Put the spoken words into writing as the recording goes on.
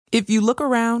If you look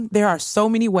around, there are so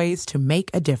many ways to make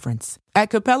a difference. At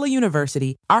Capella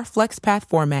University, our FlexPath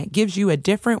format gives you a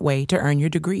different way to earn your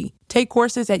degree. Take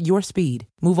courses at your speed.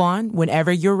 Move on whenever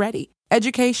you're ready.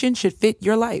 Education should fit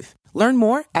your life. Learn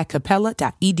more at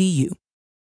capella.edu.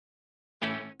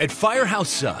 At Firehouse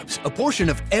Subs, a portion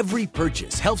of every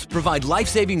purchase helps provide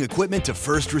life-saving equipment to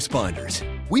first responders.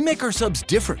 We make our subs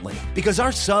differently because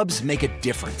our subs make a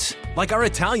difference. Like our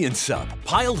Italian sub,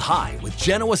 piled high with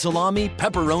Genoa salami,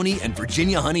 pepperoni, and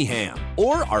Virginia honey ham.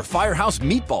 Or our Firehouse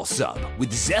meatball sub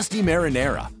with zesty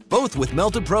marinara, both with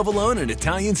melted provolone and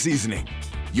Italian seasoning.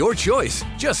 Your choice,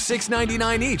 just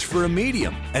 $6.99 each for a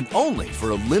medium, and only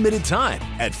for a limited time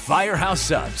at Firehouse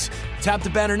Subs. Tap the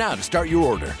banner now to start your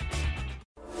order.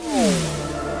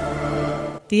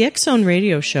 The X-Zone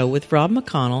Radio Show with Rob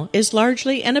McConnell is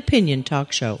largely an opinion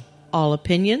talk show. All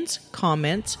opinions,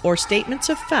 comments, or statements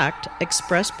of fact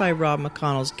expressed by Rob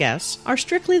McConnell's guests are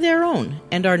strictly their own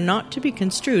and are not to be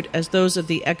construed as those of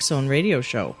the X-Zone Radio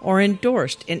Show or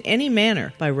endorsed in any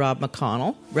manner by Rob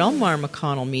McConnell, Relmar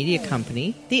McConnell Media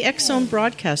Company, the X-Zone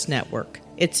Broadcast Network,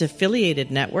 its affiliated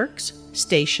networks,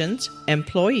 stations,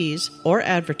 employees, or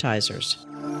advertisers.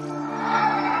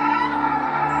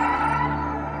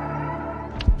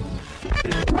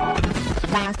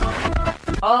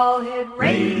 All Hit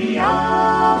Radio.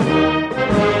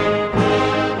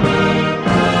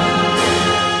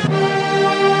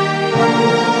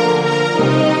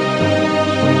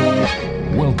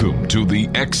 Welcome to the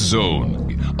X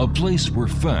Zone, a place where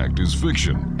fact is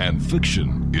fiction and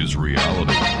fiction is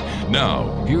reality.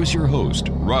 Now, here's your host,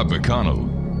 Rob McConnell.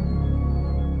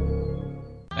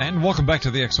 And welcome back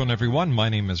to the X Zone, everyone. My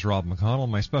name is Rob McConnell.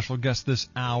 My special guest this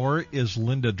hour is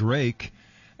Linda Drake.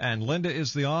 And Linda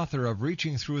is the author of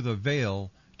Reaching Through the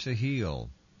Veil to Heal.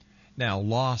 Now,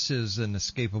 loss is an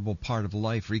inescapable part of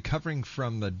life. Recovering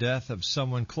from the death of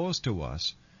someone close to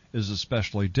us is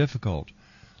especially difficult.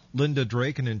 Linda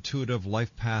Drake, an intuitive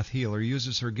life path healer,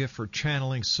 uses her gift for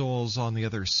channeling souls on the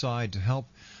other side to help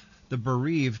the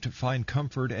bereaved find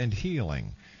comfort and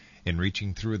healing. In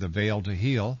Reaching Through the Veil to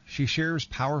Heal, she shares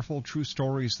powerful true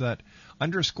stories that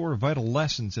underscore vital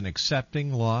lessons in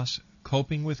accepting loss,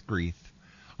 coping with grief,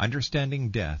 understanding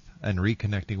death, and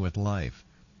reconnecting with life.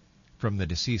 From the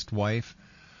deceased wife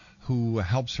who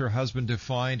helps her husband to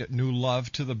find new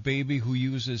love to the baby who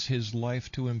uses his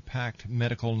life to impact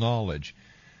medical knowledge,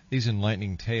 these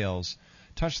enlightening tales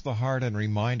touch the heart and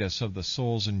remind us of the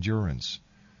soul's endurance.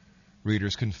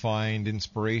 Readers can find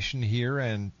inspiration here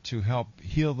and to help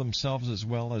heal themselves as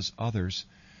well as others,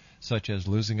 such as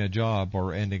losing a job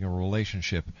or ending a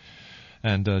relationship.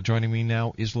 And joining me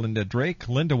now is Linda Drake.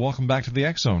 Linda, welcome back to the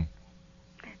X Zone.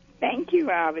 Thank you,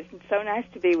 Rob. It's so nice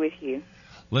to be with you.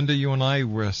 Linda, you and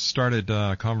I started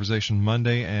a conversation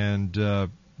Monday, and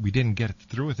we didn't get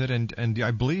through with it. And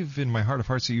I believe in my heart of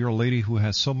hearts that you're a lady who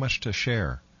has so much to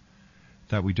share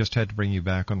that we just had to bring you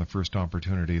back on the first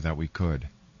opportunity that we could.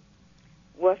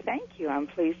 Well, thank you. I'm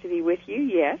pleased to be with you,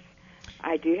 yes.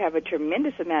 I do have a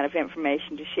tremendous amount of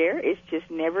information to share. It's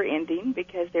just never ending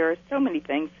because there are so many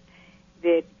things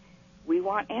that we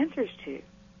want answers to.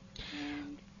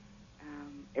 And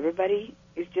everybody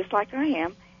is just like I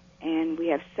am, and we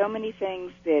have so many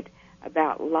things that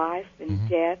about life and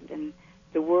death and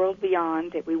the world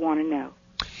beyond that we want to know.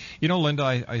 You know,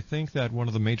 Linda, I think that one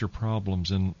of the major problems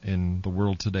in the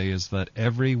world today is that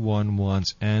everyone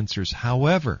wants answers.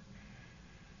 However,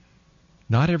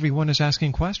 not everyone is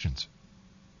asking questions.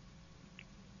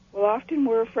 Well, often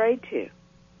we're afraid to.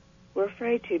 We're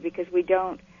afraid to because we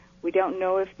don't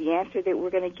know if the answer that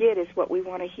we're going to get is what we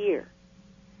want to hear.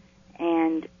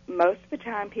 And most of the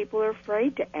time people are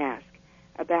afraid to ask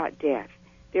about death.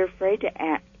 They're afraid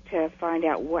to find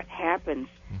out what happens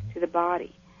to the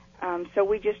body. So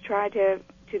we just try to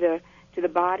the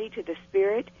body, to the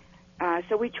spirit.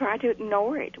 So we try to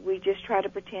ignore it. We just try to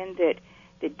pretend that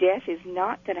death is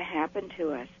not going to happen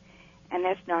to us, and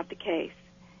that's not the case.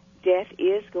 Death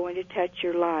is going to touch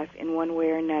your life in one way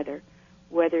or another,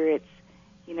 whether it's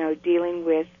dealing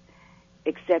with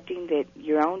accepting that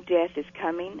your own death is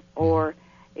coming or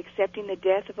accepting the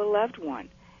death of a loved one.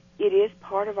 It is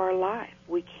part of our life.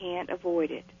 We can't avoid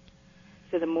it.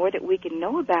 So the more that we can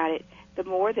know about it, the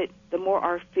more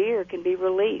our fear can be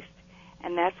released.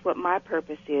 And that's what my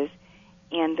purpose is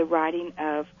in the writing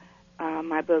of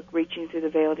my book, Reaching Through the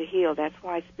Veil to Heal. That's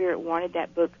why Spirit wanted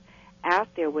that book out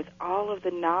there with all of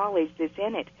the knowledge that's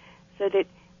in it so that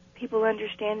people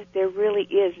understand that there really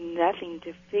is nothing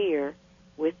to fear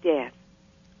with death.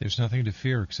 There's nothing to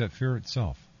fear except fear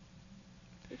itself.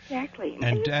 Exactly.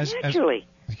 And naturally.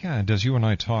 And as you and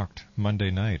I talked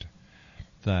Monday night,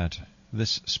 that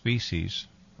this species,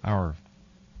 our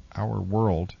our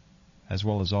world, as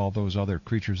well as all those other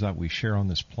creatures that we share on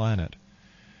this planet,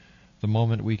 the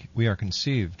moment we are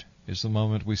conceived is the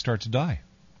moment we start to die.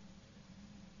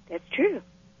 That's true.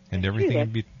 And everything true.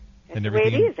 in between. That's the way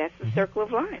it is. That's the circle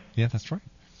of life. Yeah, that's right.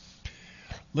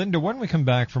 Linda, when we come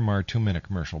back from our 2-minute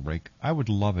commercial break, I would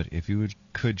love it if you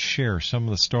could share some of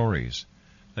the stories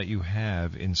that you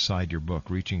have inside your book,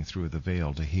 Reaching Through the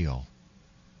Veil to Heal.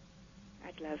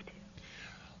 I'd love to.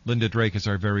 Linda Drake is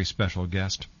our very special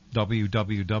guest.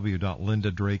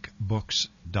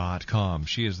 www.lindadrakebooks.com.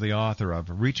 She is the author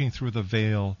of Reaching Through the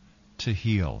Veil to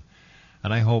Heal.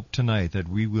 And I hope tonight that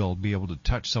we will be able to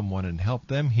touch someone and help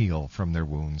them heal from their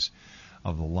wounds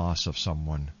of the loss of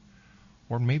someone,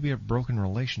 or maybe a broken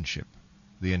relationship,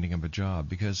 the ending of a job,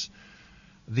 because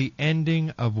the ending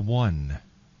of one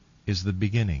is the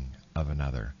beginning of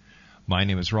another. My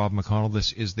name is Rob McConnell.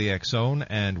 This is the X-Zone,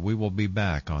 and we will be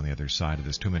back on the other side of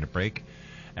this 2-minute break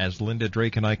as Linda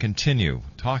Drake and I continue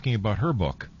talking about her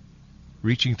book,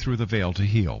 Reaching Through the Veil to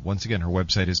Heal. Once again, her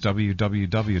website is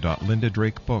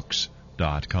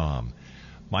www.lindadrakebooks.com.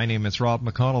 My name is Rob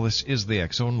McConnell. This is the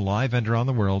X-Zone, live and around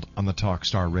the world on the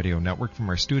Talkstar Radio Network from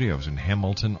our studios in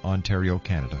Hamilton, Ontario,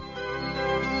 Canada.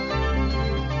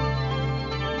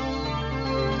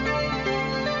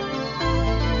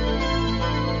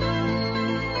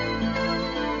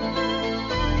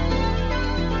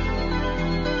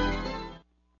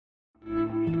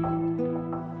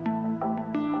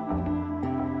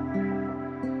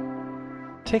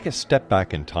 Take a step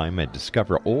back in time and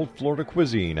discover old Florida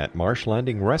cuisine at Marsh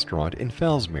Landing Restaurant in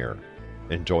Fellsmere.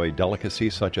 Enjoy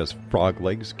delicacies such as frog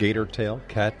legs, gator tail,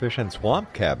 catfish, and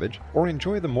swamp cabbage, or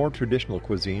enjoy the more traditional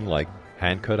cuisine like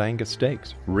hand-cut Angus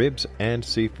steaks, ribs, and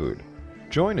seafood.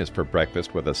 Join us for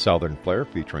breakfast with a southern flair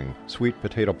featuring sweet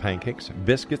potato pancakes,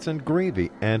 biscuits, and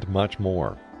gravy, and much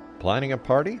more. Planning a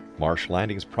party? Marsh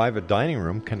Landing's private dining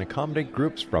room can accommodate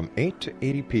groups from 8 to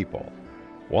 80 people.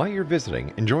 While you're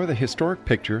visiting, enjoy the historic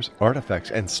pictures,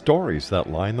 artifacts, and stories that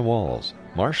line the walls.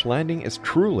 Marsh Landing is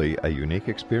truly a unique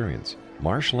experience.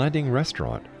 Marsh Landing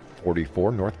Restaurant,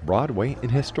 44 North Broadway in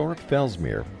historic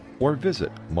Fellsmere, or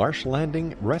visit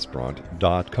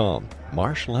marshlandingrestaurant.com.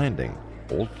 Marsh Landing,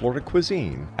 old Florida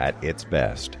cuisine at its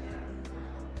best.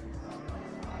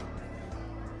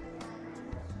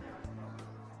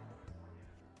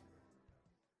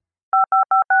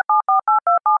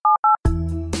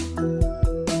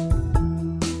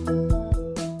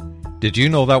 Did you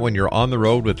know that when you're on the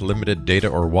road with limited data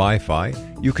or Wi-Fi,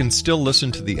 you can still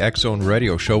listen to the X-Zone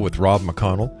radio show with Rob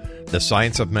McConnell, The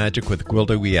Science of Magic with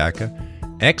Gwilda Wiyaka,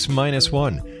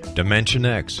 X-1, Dimension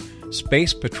X,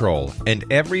 Space Patrol,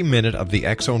 and every minute of the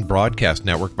X-Zone broadcast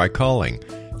network by calling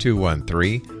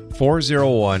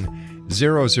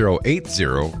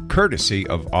 213-401-0080, courtesy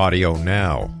of Audio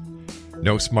Now.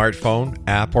 No smartphone,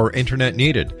 app, or internet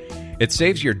needed. It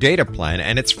saves your data plan,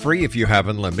 and it's free if you have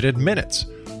unlimited minutes.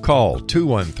 Call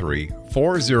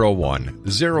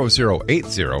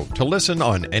 213-401-0080 to listen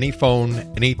on any phone,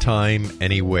 anytime,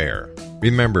 anywhere.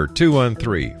 Remember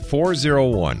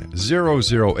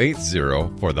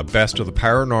 213-401-0080 for the best of the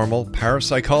paranormal,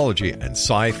 parapsychology, and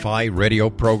sci-fi radio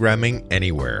programming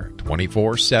anywhere,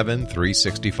 24/7,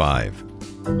 365.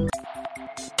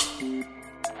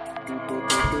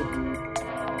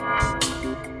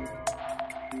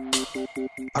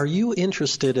 Are you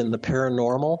interested in the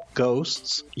paranormal,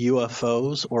 ghosts,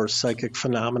 UFOs, or psychic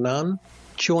phenomenon?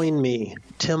 Join me,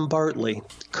 Tim Bartley,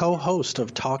 co-host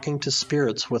of Talking to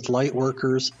Spirits with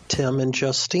Lightworkers Tim and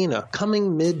Justina,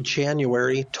 coming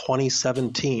mid-January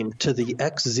 2017 to the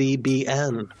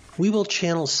XZBN. We will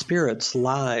channel spirits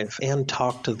live and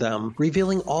talk to them,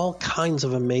 revealing all kinds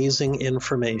of amazing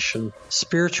information.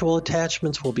 Spiritual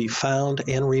attachments will be found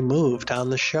and removed on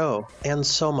the show, and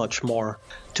so much more.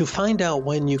 To find out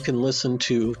when you can listen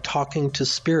to Talking to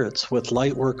Spirits with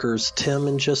Lightworkers Tim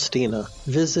and Justina,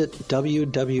 visit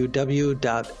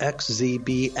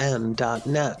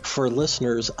www.xzbn.net for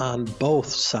listeners on both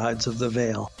sides of the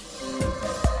veil.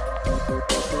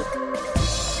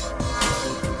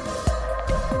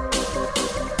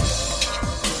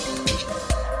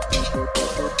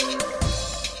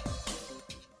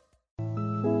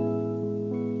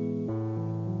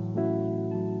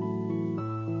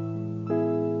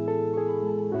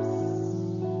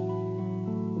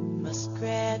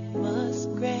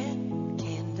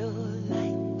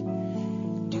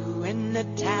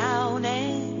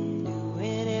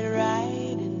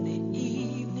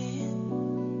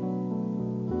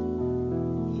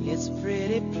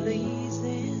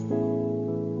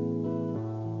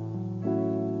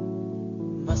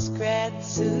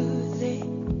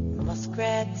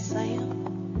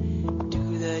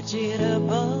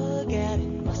 Jitterbug out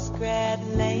in Muskrat. muskrat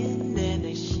land and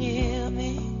a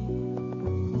shimmy.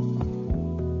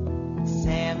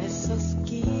 Sam is so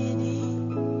skinny,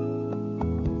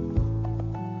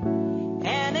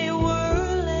 and he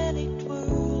whirl and he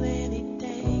twirl and he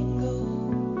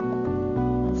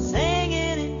tangle, singing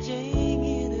and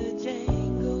jinging a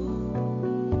jangle,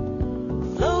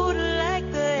 floating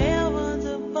like the heavens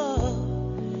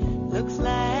above, looks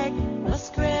like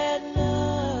muskrat love.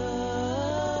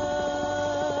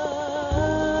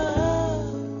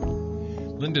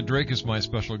 Linda Drake is my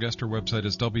special guest. Her website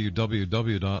is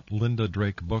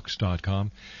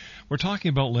www.lindadrakebooks.com. We're talking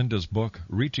about Linda's book,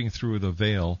 Reaching Through the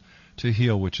Veil to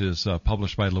Heal, which is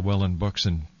published by Llewellyn Books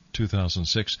in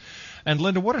 2006. And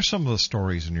Linda, what are some of the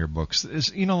stories in your books?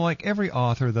 Like every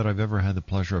author that I've ever had the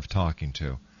pleasure of talking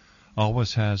to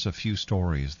always has a few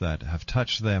stories that have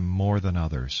touched them more than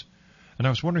others. And I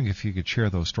was wondering if you could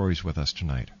share those stories with us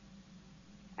tonight.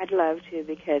 I'd love to,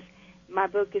 because my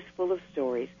book is full of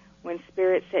stories. When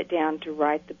Spirit sat down to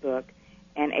write the book,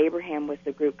 and Abraham was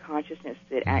the group consciousness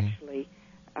that actually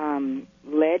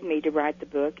led me to write the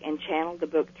book and channeled the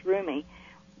book through me,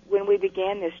 when we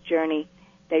began this journey,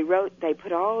 they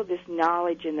put all of this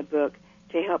knowledge in the book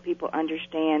to help people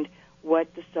understand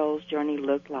what the soul's journey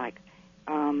looked like.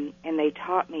 And they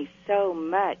taught me so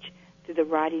much through the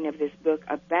writing of this book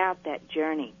about that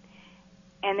journey.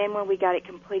 And then when we got it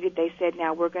completed, they said,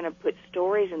 now we're going to put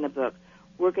stories in the book.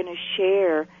 We're going to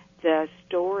share the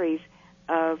stories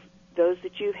of those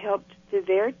that you've helped through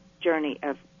their journey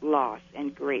of loss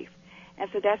and grief. And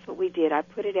so that's what we did. I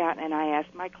put it out, and I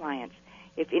asked my clients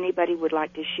if anybody would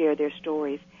like to share their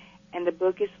stories. And the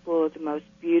book is full of the most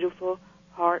beautiful,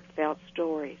 heartfelt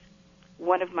stories.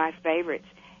 One of my favorites,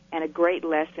 and a great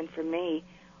lesson for me,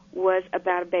 was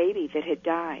about a baby that had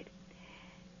died.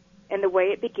 And the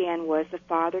way it began was the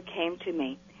father came to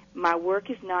me. My work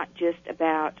is not just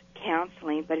about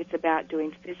counseling, but it's about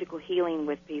doing physical healing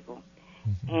with people.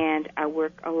 And I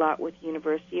work a lot with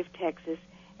University of Texas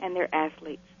and their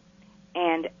athletes.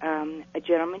 And a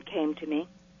gentleman came to me,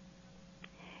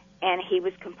 and he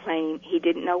was complaining. He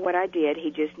didn't know what I did.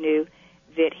 He just knew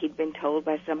that he'd been told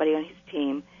by somebody on his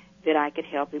team that I could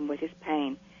help him with his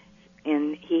pain.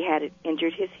 And he had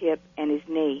injured his hip and his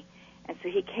knee. And so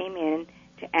he came in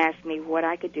to ask me what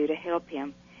I could do to help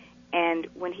him. And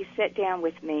when he sat down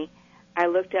with me, I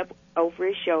looked up over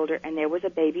his shoulder, and there was a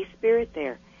baby spirit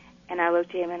there. And I looked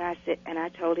at him, and I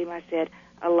told him, I said,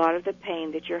 a lot of the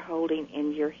pain that you're holding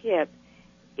in your hip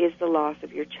is the loss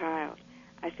of your child.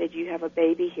 I said, you have a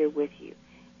baby here with you,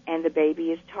 and the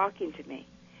baby is talking to me.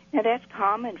 Now, that's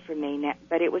common for me,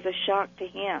 but it was a shock to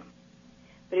him.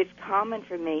 But it's common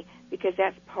for me because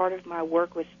that's part of my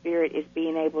work with spirit, is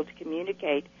being able to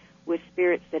communicate with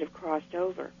spirits that have crossed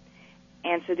over.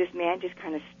 And so this man just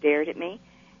kind of stared at me,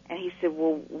 and he said,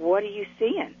 well, what are you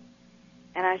seeing?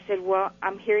 And I said, well,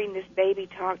 I'm hearing this baby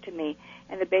talk to me,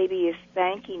 and the baby is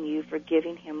thanking you for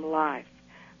giving him life,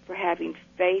 for having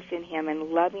faith in him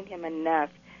and loving him enough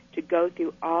to go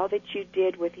through all that you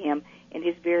did with him in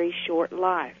his very short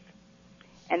life.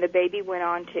 And the baby went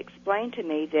on to explain to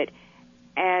me that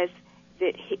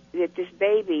that this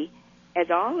baby,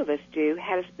 as all of us do,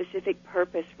 had a specific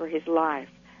purpose for his life,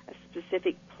 a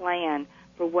specific plan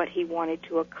for what he wanted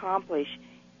to accomplish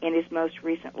in his most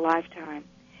recent lifetime.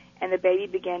 And the baby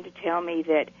began to tell me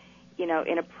that,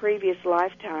 in a previous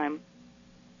lifetime,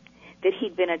 that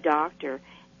he'd been a doctor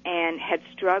and had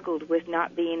struggled with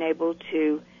not being able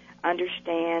to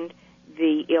understand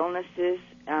the illnesses,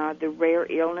 the rare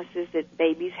illnesses that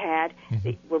babies had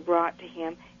that were brought to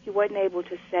him. He wasn't able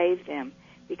to save them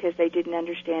because they didn't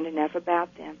understand enough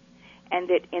about them. And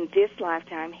that in this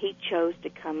lifetime, he chose to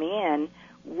come in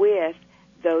with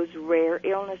those rare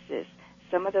illnesses,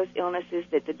 some of those illnesses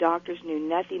that the doctors knew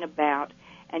nothing about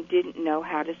and didn't know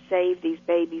how to save these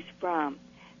babies from.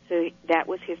 So that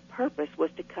was his purpose,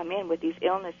 was to come in with these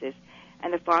illnesses.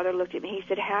 And the father looked at me. He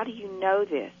said, how do you know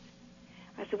this?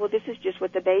 I said, well, this is just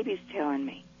what the baby's telling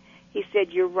me. He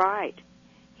said, you're right.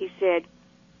 He said,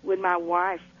 when my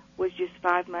wife was just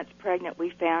 5 months pregnant, we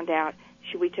found out,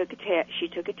 she took a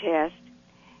test,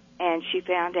 and she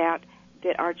found out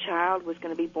that our child was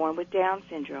going to be born with Down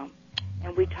syndrome.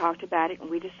 And we talked about it, and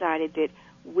we decided that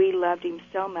we loved him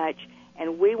so much,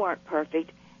 and we weren't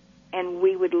perfect, and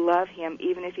we would love him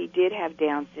even if he did have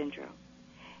Down syndrome.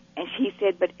 And she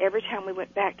said, but every time we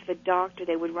went back to the doctor,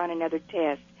 they would run another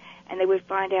test, and they would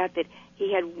find out that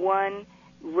he had one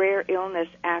rare illness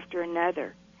after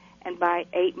another. And by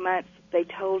 8 months, they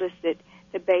told us that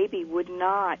the baby would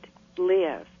not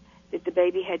live, that the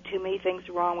baby had too many things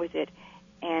wrong with it,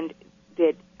 and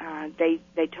that they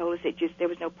told us that there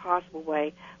was no possible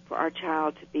way for our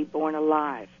child to be born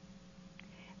alive.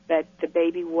 but the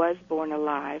baby was born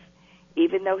alive,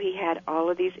 even though he had all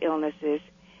of these illnesses.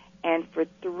 And for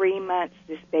 3 months,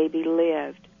 this baby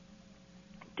lived.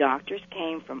 Doctors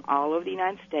came from all over the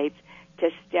United States to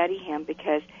study him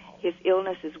because his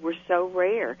illnesses were so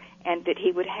rare, and that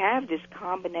he would have this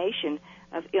combination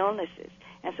of illnesses.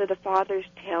 And so the father's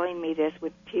telling me this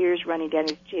with tears running down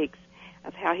his cheeks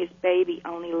of how his baby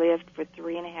only lived for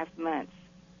 3.5 months.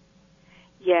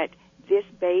 Yet this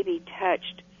baby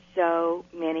touched so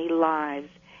many lives,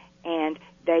 and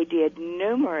they did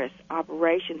numerous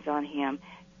operations on him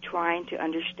trying to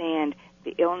understand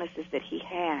the illnesses that he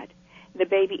had. The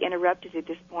baby interrupted at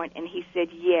this point, and he said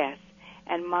yes.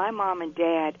 And my mom and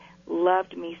dad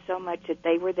loved me so much that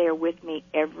they were there with me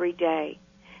every day.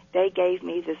 They gave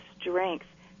me the strength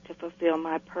to fulfill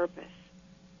my purpose.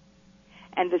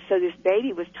 And so this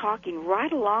baby was talking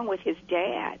right along with his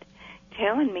dad,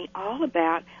 telling me all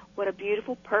about what a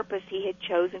beautiful purpose he had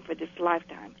chosen for this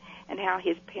lifetime and how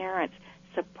his parents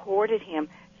supported him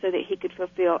so that he could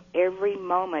fulfill every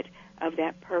moment of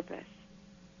that purpose.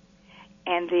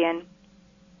 And then,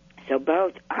 so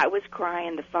both, I was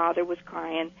crying, the father was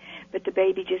crying, but the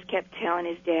baby just kept telling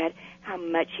his dad how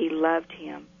much he loved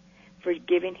him for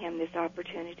giving him this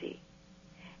opportunity.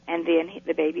 And then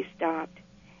the baby stopped,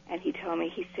 and he told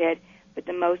me, he said, but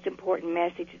the most important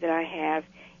message that I have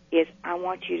is I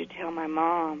want you to tell my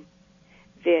mom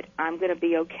that I'm going to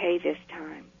be okay this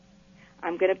time.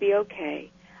 I'm going to be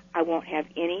okay. I won't have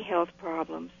any health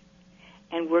problems,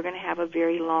 and we're going to have a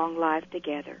very long life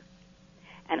together.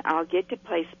 And I'll get to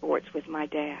play sports with my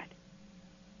dad.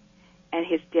 And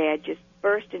his dad just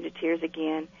burst into tears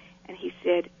again, and he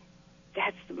said,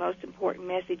 that's the most important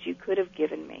message you could have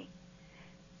given me,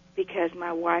 because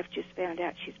my wife just found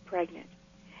out she's pregnant.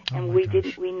 And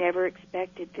we never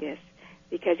expected this,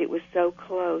 because it was so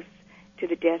close to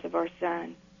the death of our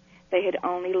son. They had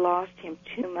only lost him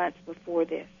 2 months before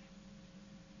this.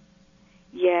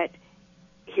 Yet,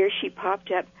 here she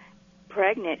popped up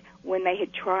pregnant when they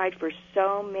had tried for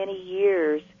so many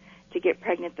years to get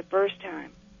pregnant the first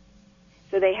time.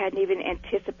 So they hadn't even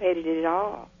anticipated it at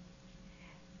all.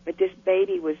 But this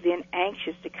baby was then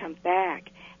anxious to come back,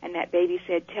 and that baby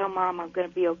said, tell Mom I'm going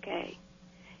to be okay.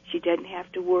 She doesn't have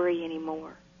to worry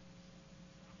anymore.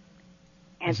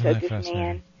 And so this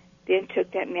man then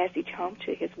took that message home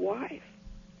to his wife.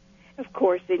 Of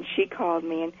course, then she called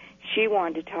me, and she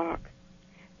wanted to talk.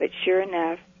 But sure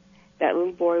enough, that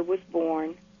little boy was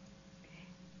born,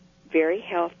 very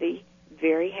healthy,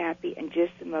 very happy, and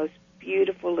just the most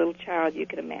beautiful little child you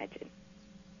could imagine.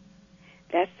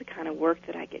 That's the kind of work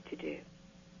that I get to do.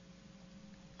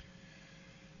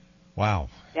 Wow.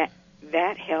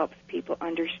 That helps people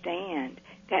understand.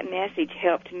 That message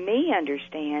helped me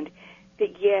understand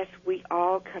that, yes, we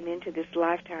all come into this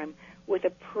lifetime with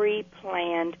a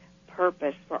pre-planned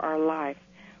purpose for our life,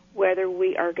 whether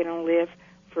we are going to live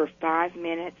for 5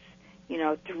 minutes,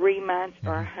 3 months,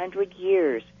 or 100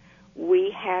 years.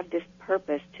 We have this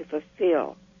purpose to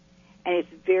fulfill. And it's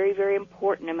very, very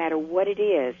important, no matter what it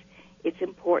is, it's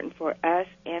important for us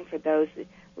and for those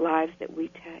lives that we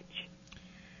touch.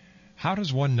 How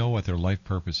does one know what their life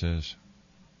purpose is?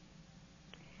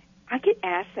 I get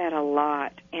asked that a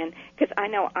lot, and because I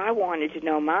know I wanted to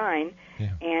know mine,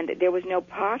 and there was no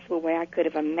possible way I could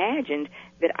have imagined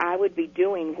that I would be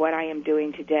doing what I am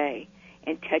doing today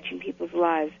and touching people's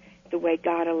lives the way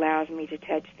God allows me to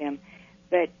touch them.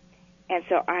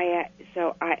 So I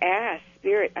asked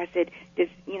Spirit, I said,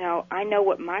 I know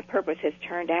what my purpose has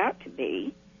turned out to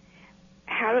be.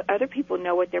 How do other people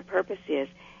know what their purpose is?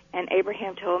 And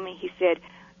Abraham told me, he said,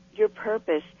 your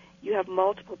purpose, you have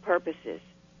multiple purposes.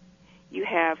 You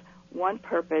have one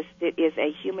purpose that is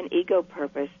a human ego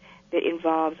purpose that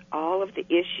involves all of the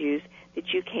issues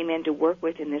that you came in to work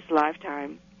with in this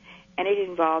lifetime. And it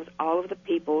involves all of the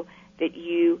people that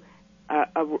you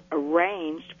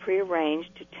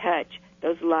prearranged to touch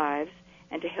those lives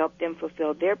and to help them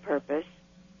fulfill their purpose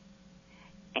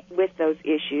with those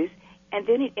issues. And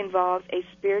then it involves a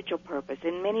spiritual purpose.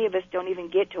 And many of us don't even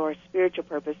get to our spiritual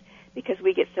purpose because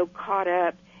we get so caught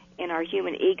up in our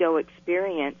human ego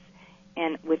experience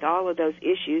and with all of those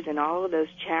issues and all of those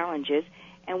challenges,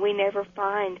 and we never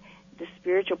find the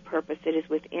spiritual purpose that is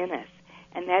within us.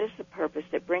 And that is the purpose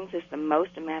that brings us the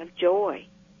most amount of joy.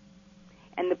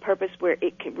 And the purpose where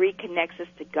it reconnects us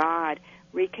to God,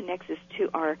 reconnects us to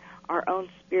our own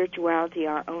spirituality,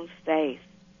 our own faith.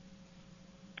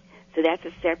 So that's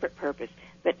a separate purpose.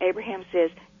 But Abraham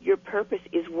says, your purpose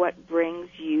is what brings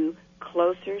you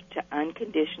closer to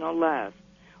unconditional love.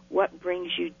 What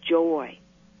brings you joy.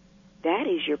 That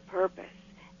is your purpose.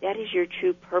 That is your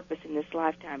true purpose in this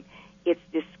lifetime. It's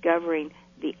discovering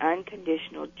the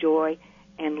unconditional joy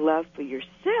and love for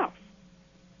yourself,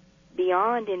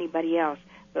 beyond anybody else,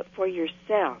 but for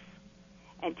yourself,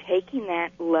 and taking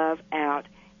that love out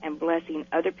and blessing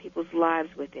other people's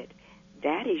lives with it,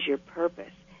 that is your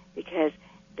purpose, because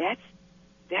that's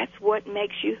what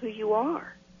makes you who you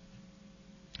are.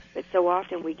 But so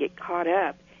often we get caught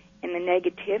up in the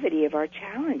negativity of our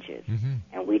challenges,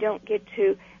 and we don't get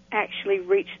to actually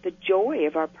reach the joy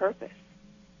of our purpose.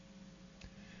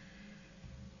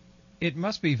 It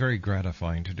must be very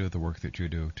gratifying to do the work that you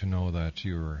do, to know that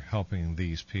you're helping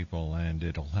these people and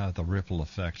it'll have the ripple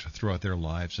effect throughout their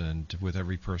lives and with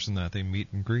every person that they meet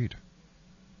and greet.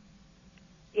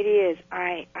 It is.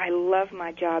 I love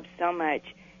my job so much.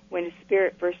 When the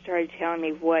Spirit first started telling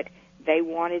me what they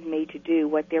wanted me to do,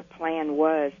 what their plan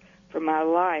was for my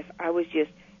life, I was just,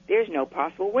 there's no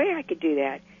possible way I could do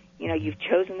that. You know, you've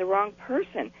chosen the wrong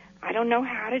person. I don't know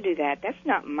how to do that. That's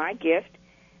not my gift.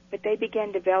 But they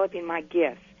began developing my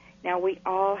gifts. Now, we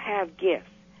all have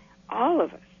gifts. All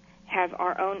of us have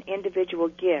our own individual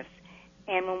gifts.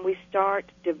 And when we start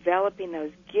developing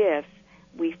those gifts,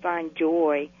 we find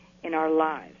joy in our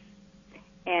lives.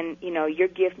 And, you know, your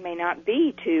gift may not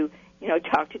be to, you know,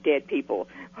 talk to dead people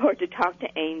or to talk to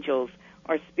angels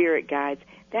or spirit guides.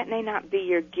 That may not be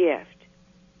your gift.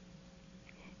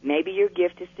 Maybe your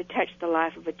gift is to touch the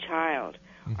life of a child.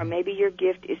 Or maybe your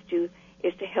gift is to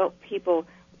help people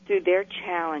through their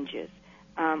challenges,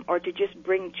 or to just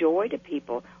bring joy to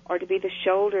people, or to be the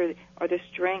shoulder or the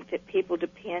strength that people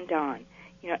depend on.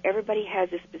 You know, everybody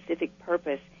has a specific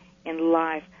purpose in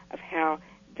life of how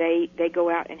they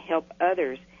go out and help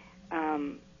others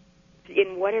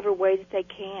in whatever way that they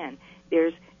can.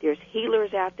 There's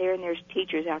healers out there and there's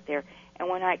teachers out there. And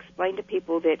when I explain to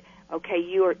people that, okay,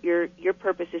 your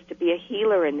purpose is to be a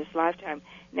healer in this lifetime,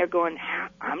 and they're going,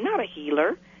 I'm not a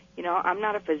healer. You know, I'm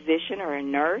not a physician or a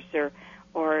nurse,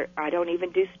 or I don't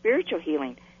even do spiritual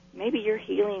healing. Maybe your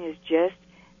healing is just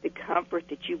the comfort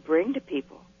that you bring to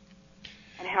people,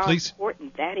 and how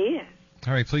important that is.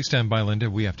 All right, please stand by, Linda.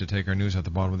 We have to take our news at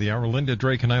the bottom of the hour. Linda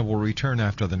Drake and I will return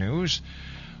after the news.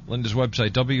 Linda's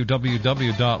website,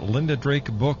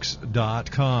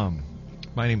 www.lindadrakebooks.com.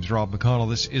 My name is Rob McConnell.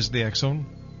 This is the X Zone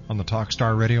on the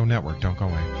Talkstar Radio Network. Don't go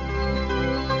away.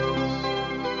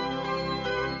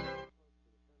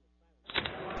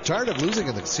 Tired of losing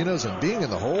in the casinos and being in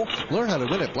the hole? Learn how to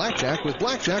win at Blackjack with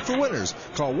Blackjack for Winners.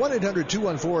 Call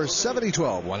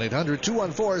 1-800-214-7012,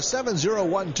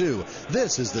 1-800-214-7012.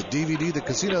 This is the DVD the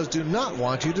casinos do not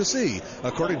want you to see.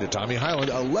 According to Tommy Highland,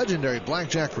 a legendary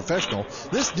blackjack professional,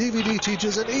 this DVD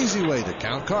teaches an easy way to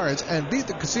count cards and beat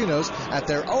the casinos at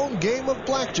their own game of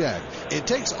blackjack. It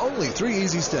takes only 3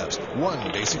 easy steps.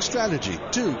 1, basic strategy.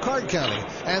 2, card counting.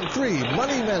 And 3,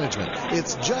 money management.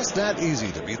 It's just that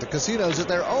easy to beat the casinos at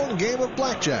their own game of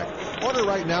blackjack. Order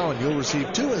right now and you'll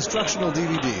receive 2 instructional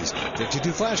DVDs,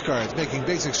 52 flashcards making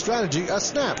basic strategy a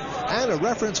snap, and a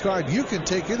reference card you can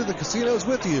take into the casinos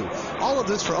with you. All of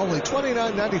this for only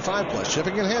 $29.95 plus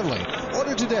shipping and handling.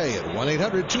 Order today at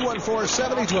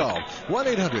 1-800-214-7012,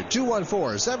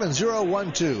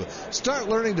 1-800-214-7012. Start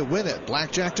learning to win at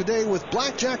Blackjack today with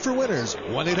Blackjack for Winners.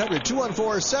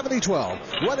 1-800-214-7012,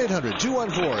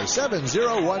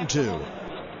 1-800-214-7012.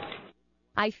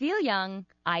 I feel young,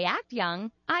 I act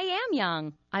young, I am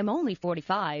young. I'm only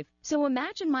 45. So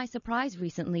imagine my surprise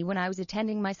recently when I was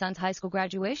attending my son's high school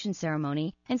graduation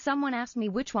ceremony and someone asked me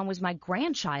which one was my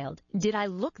grandchild. Did I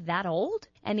look that old?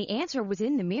 And the answer was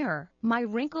in the mirror. My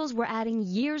wrinkles were adding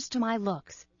years to my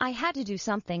looks. I had to do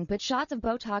something, but shots of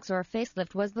Botox or a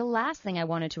facelift was the last thing I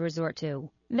wanted to resort to.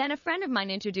 Then a friend of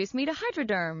mine introduced me to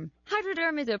Hydroderm.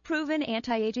 Hydroderm is a proven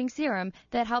anti-aging serum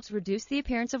that helps reduce the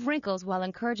appearance of wrinkles while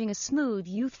encouraging a smooth,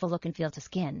 youthful look and feel to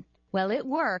skin. Well, it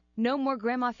worked. No more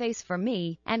grandma face for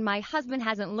me, and my husband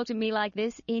hasn't looked at me like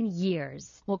this in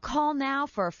years. Well, call now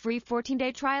for a free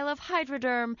 14-day trial of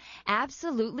Hydroderm,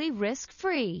 absolutely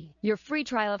risk-free. Your free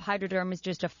trial of Hydroderm is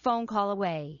just a phone call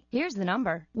away. Here's the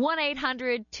number,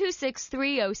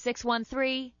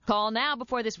 1-800-263-0613. Call now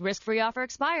before this risk-free offer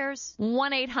expires.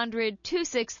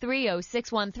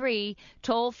 1-800-263-0613.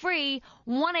 Toll free,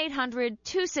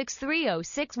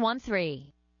 1-800-263-0613.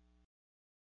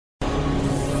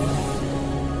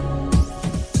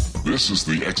 This is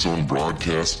the X Zone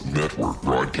Broadcast Network,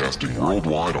 broadcasting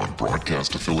worldwide on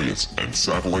broadcast affiliates and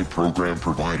satellite program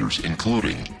providers,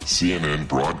 including CNN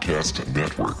Broadcast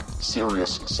Network,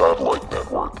 Sirius Satellite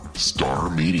Network, Star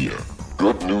Media,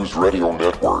 Good News Radio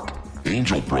Network,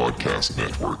 Angel Broadcast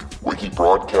Network, Wiki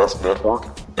Broadcast Network,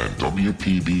 and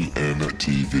WPBN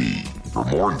TV. For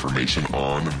more information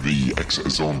on the X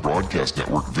Zone Broadcast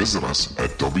Network, visit us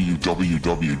at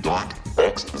www.xzbn.net.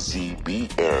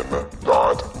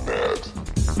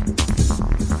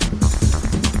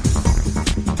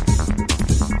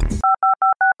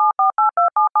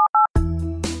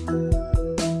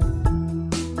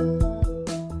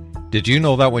 Did you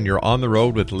know that when you're on the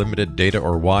road with limited data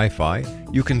or Wi-Fi,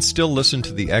 you can still listen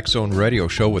to the X-Zone Radio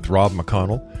Show with Rob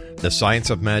McConnell, The Science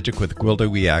of Magic with Gwilda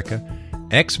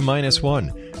Wiyaka,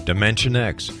 X-1, Dimension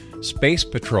X, Space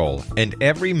Patrol, and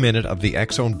every minute of the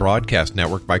X-Zone Broadcast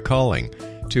Network by calling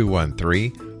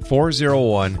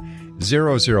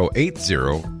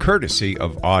 213-401-0080, courtesy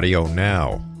of Audio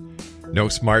Now. No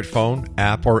smartphone,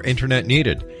 app, or internet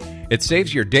needed. It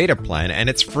saves your data plan, and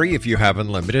it's free if you have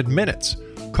unlimited minutes.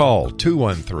 Call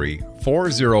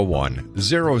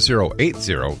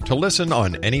 213-401-0080 to listen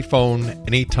on any phone,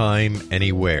 anytime,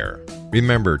 anywhere.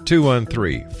 Remember,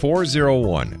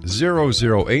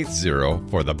 213-401-0080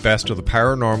 for the best of the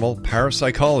paranormal,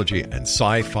 parapsychology, and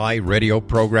sci-fi radio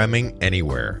programming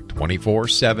anywhere,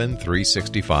 24/7,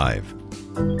 365.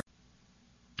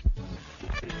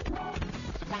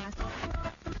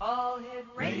 All Hit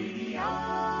Radio.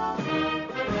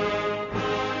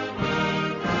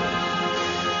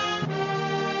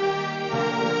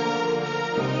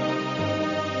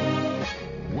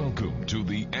 Welcome to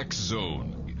the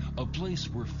X-Zone, a place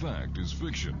where fact is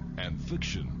fiction and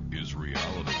fiction is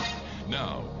reality.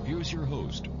 Now, here's your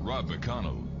host, Rob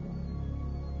McConnell.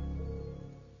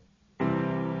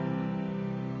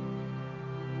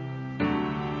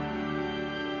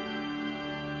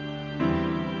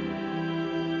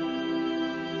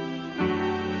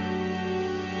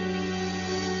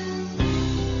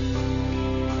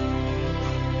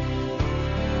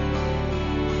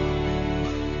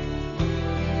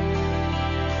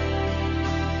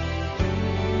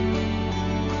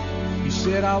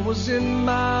 Said I was in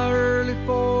my early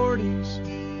 40s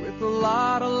with a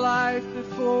lot of life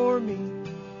before me,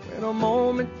 when a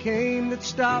moment came that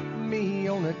stopped me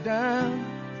on a dime.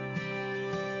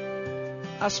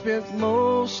 I spent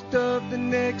most of the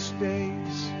next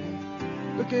days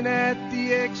looking at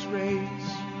the x-rays,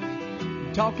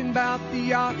 talking about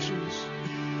the options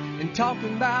and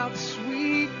talking about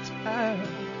sweet time.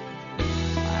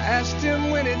 I asked him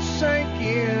when it sank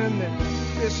in that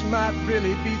this might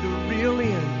really be the real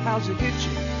end. How's it hit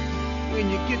you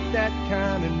when you get that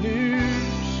kind of news?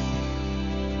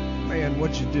 Man,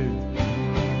 what you do?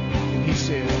 And he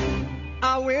said,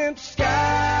 I went skydiving,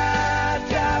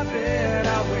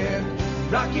 I went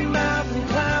Rocky Mountain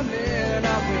climbing,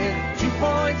 I went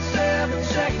 2.7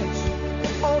 seconds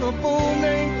on a bull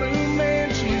named Fu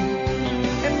Manchu,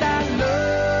 and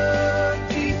I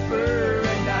looked deeper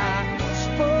and I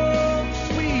spoke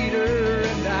sweeter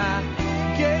and I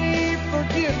gave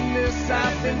forgiveness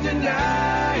I've been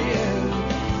denying.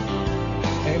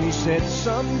 And he said,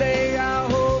 someday I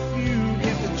hope you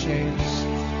get the chance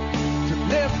to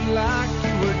live like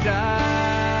you were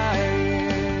dying.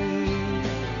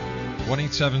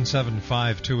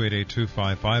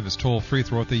 1-877-528-8255 is toll-free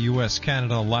throughout the U.S.,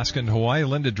 Canada, Alaska, and Hawaii.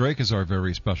 Linda Drake is our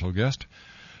very special guest.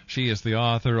 She is the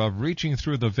author of Reaching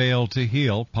Through the Veil to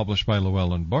Heal, published by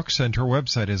Llewellyn Books, and her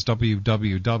website is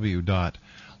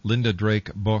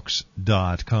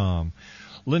www.lindadrakebooks.com.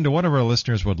 Linda, one of our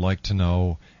listeners would like to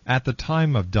know, at the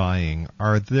time of dying,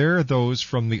 are there those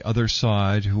from the other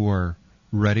side who are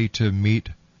ready to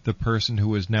meet the person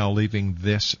who is now leaving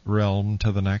this realm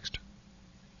to the next?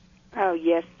 Oh,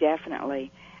 yes,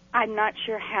 definitely. I'm not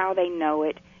sure how they know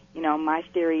it. You know, my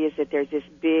theory is that there's this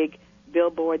big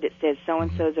billboard that says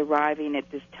so-and-so's arriving at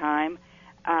this time,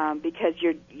 because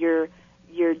your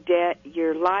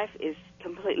life is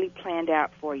completely planned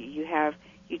out for you.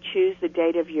 You choose the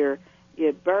date of your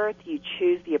birth, you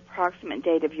choose the approximate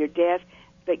date of your death,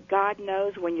 but God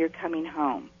knows when you're coming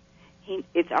home.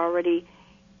 It's already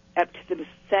up to the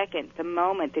second, the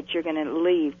moment that you're going to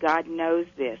leave. God knows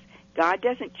this. God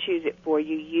doesn't choose it for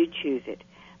you, you choose it.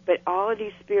 But all of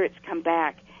these spirits come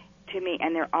back to me,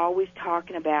 and they're always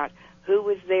talking about who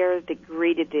was there that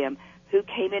greeted them, who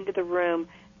came into the room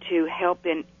to help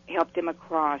them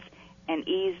across and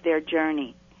ease their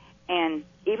journey. And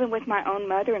even with my own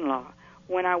mother-in-law,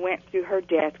 when I went through her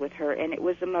death with her, and it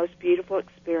was the most beautiful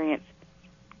experience.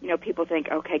 You know, people think,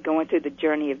 okay, going through the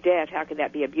journey of death, how could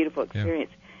that be a beautiful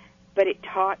experience? Yeah. But it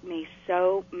taught me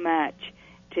so much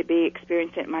to be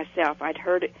experiencing it myself. I'd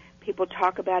heard people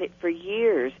talk about it for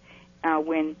years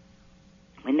when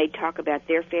they talk about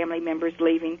their family members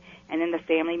leaving and then the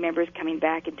family members coming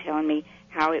back and telling me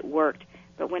how it worked.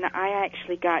 But when I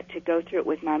actually got to go through it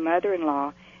with my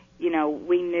mother-in-law, you know,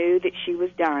 we knew that she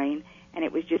was dying, and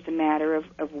it was just a matter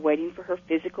of waiting for her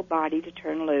physical body to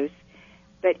turn loose.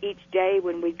 But each day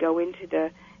when we'd go into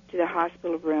the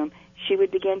hospital room, she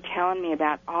would begin telling me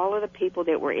about all of the people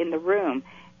that were in the room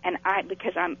And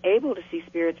because I'm able to see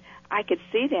spirits, I could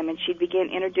see them, and she'd begin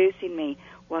introducing me.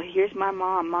 Well, here's my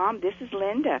mom. Mom, this is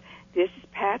Linda. This is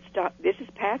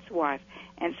Pat's wife.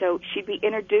 And so she'd be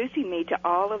introducing me to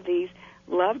all of these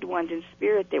loved ones in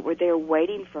spirit that were there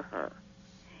waiting for her.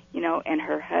 And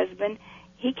her husband,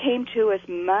 he came to us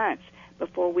months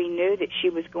before we knew that she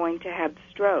was going to have the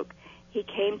stroke. He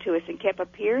came to us and kept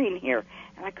appearing here,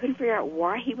 and I couldn't figure out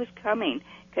why he was coming,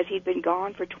 because he'd been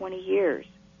gone for 20 years.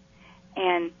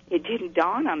 And it didn't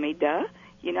dawn on me,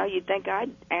 you'd think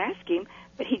I'd ask him,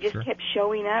 but he just kept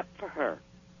showing up for her.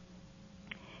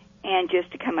 And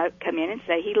just to come in and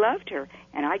say he loved her,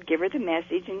 and I'd give her the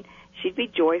message, and she'd be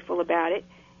joyful about it.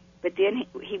 But then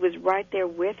he was right there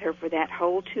with her for that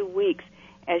whole 2 weeks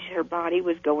as her body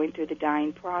was going through the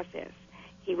dying process.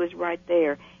 He was right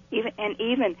there.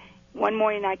 Even one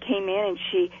morning I came in, and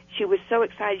she was so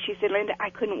excited. She said, Linda, I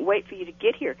couldn't wait for you to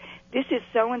get here. This is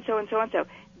so-and-so and so-and-so.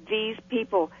 These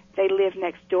people, they lived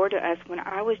next door to us when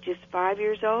I was just 5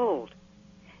 years old.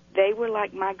 They were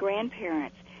like my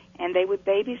grandparents, and they would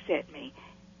babysit me.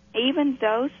 Even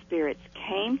those spirits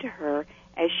came to her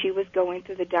as she was going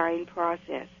through the dying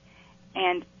process,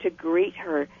 and to greet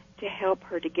her, to help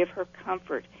her, to give her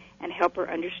comfort, and help her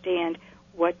understand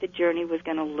what the journey was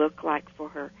going to look like for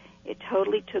her. It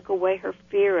totally took away her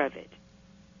fear of it.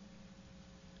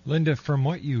 Linda, from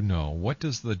what you know, what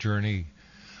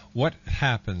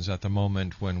happens at the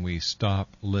moment when we stop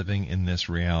living in this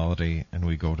reality and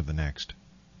we go to the next?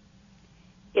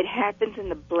 It happens in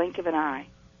the blink of an eye.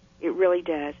 It really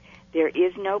does. There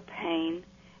is no pain.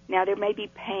 Now, there may be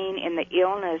pain in the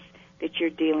illness that you're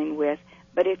dealing with,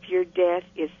 but if your death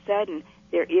is sudden,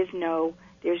 there's no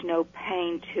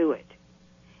pain to it.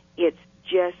 It's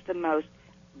just the most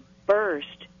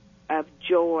burst of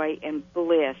joy and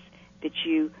bliss that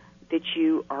you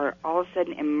are all of a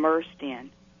sudden immersed in.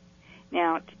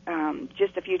 Now,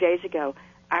 just a few days ago,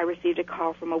 I received a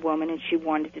call from a woman, and she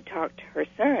wanted to talk to her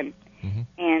son. Mm-hmm.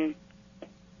 And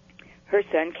her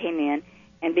son came in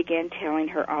and began telling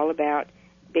me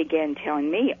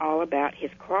all about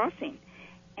his crossing.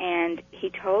 And he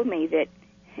told me that,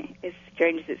 as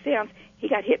strange as it sounds, he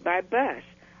got hit by a bus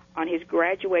on his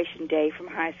graduation day from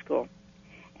high school.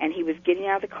 And he was getting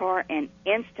out of the car, and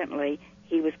instantly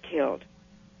he was killed.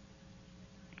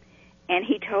 And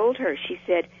he told her, she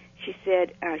said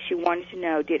she wanted to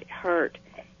know, did it hurt?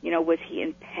 Was he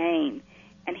in pain?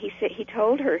 And he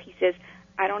told her, he says,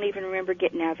 I don't even remember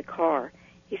getting out of the car.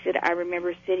 He said, I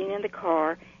remember sitting in the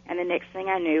car, and the next thing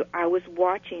I knew, I was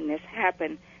watching this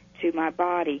happen to my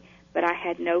body, but I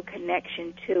had no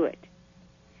connection to it.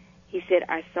 He said,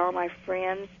 I saw my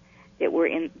friends that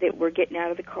were getting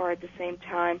out of the car at the same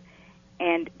time,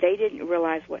 and they didn't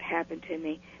realize what happened to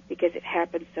me because it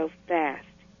happened so fast.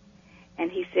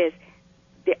 And he says,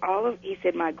 he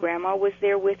said, my grandma was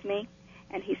there with me,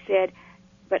 and he said,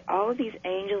 but all of these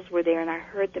angels were there, and I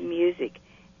heard the music,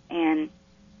 and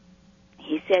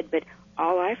he said, but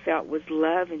all I felt was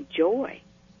love and joy.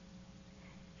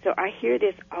 So I hear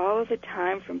this all of the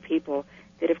time from people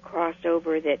that have crossed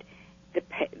over, that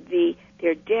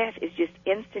their death is just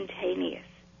instantaneous,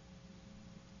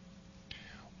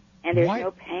 and there's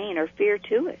no pain or fear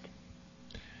to it.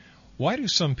 Why do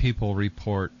some people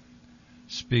report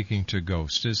speaking to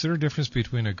ghosts? Is there a difference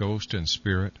between a ghost and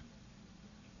spirit?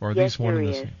 Or are these one and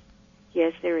the same?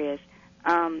 Yes, there is.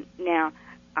 Now,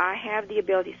 I have the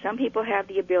ability, some people have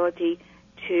the ability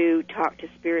to talk to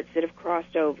spirits that have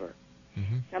crossed over.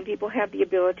 Mm-hmm. Some people have the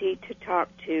ability to talk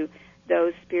to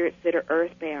those spirits that are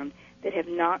earthbound that have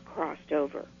not crossed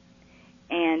over.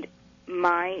 And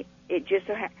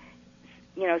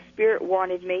Spirit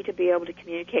wanted me to be able to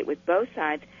communicate with both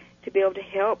sides, to be able to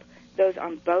help those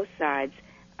on both sides,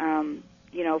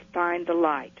 find the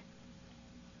light.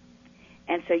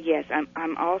 And so, yes,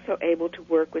 I'm also able to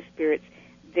work with spirits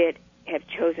that have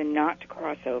chosen not to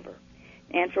cross over.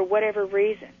 And for whatever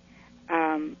reason,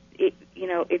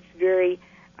 it's very,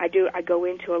 I go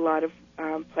into a lot of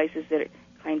places that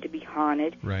claim to be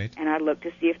haunted. Right. And I look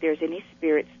to see if there's any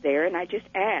spirits there, and I just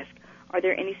ask, are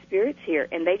there any spirits here?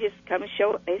 And they just come and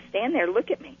they stand there,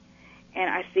 look at me. And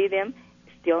I see them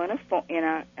still in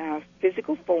a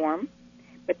physical form,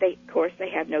 but of course they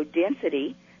have no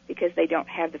density because they don't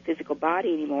have the physical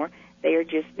body anymore. They are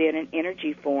just then an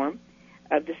energy form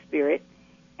of the spirit.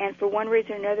 And for one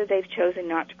reason or another, they've chosen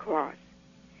not to cross.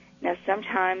 Now,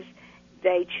 sometimes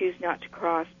they choose not to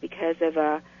cross because of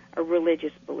a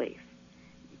religious belief.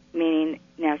 Meaning,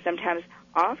 now,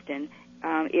 often,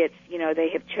 it's, they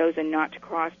have chosen not to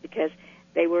cross because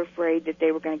they were afraid that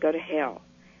they were going to go to hell.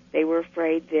 They were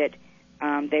afraid that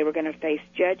they were going to face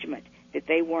judgment, that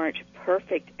they weren't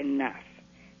perfect enough,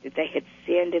 that they had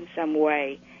sinned in some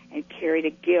way, and carried a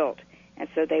guilt. And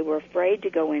so they were afraid to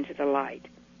go into the light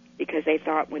because they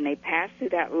thought when they passed through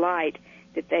that light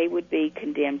that they would be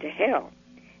condemned to hell.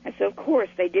 And so, of course,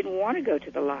 they didn't want to go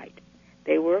to the light.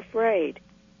 They were afraid.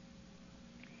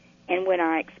 And when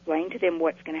I explain to them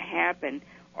what's going to happen,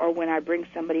 or when I bring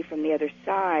somebody from the other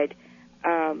side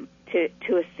to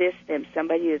assist them,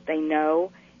 somebody that they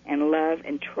know and love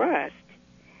and trust,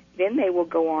 then they will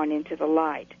go on into the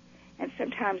light. And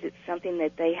sometimes it's something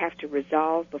that they have to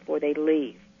resolve before they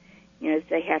leave. You know,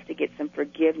 they have to get some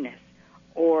forgiveness.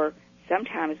 Or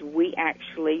sometimes we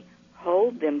actually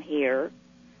hold them here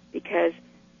because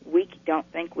we don't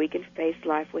think we can face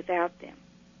life without them.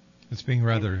 It's being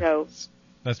rather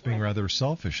that's being rather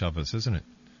selfish of us, isn't it?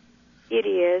 It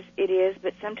is,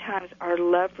 but sometimes our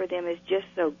love for them is just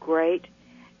so great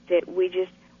that we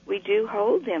do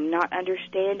hold them, not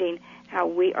understanding how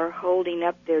we are holding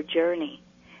up their journey,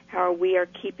 how we are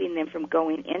keeping them from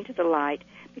going into the light,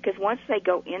 because once they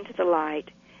go into the light,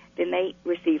 then they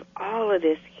receive all of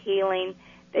this healing.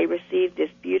 They receive this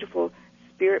beautiful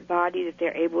spirit body that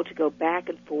they're able to go back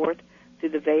and forth through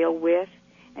the veil with,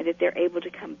 and that they're able to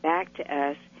come back to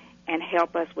us and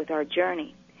help us with our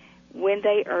journey.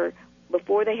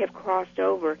 Before they have crossed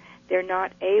over, they're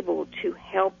not able to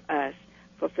help us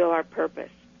fulfill our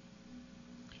purpose.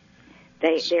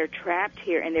 They're trapped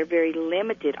here, and they're very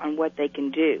limited on what they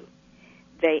can do.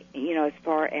 They, as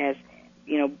far as,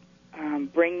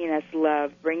 bringing us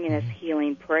love, bringing us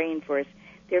healing, praying for us,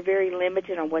 they're very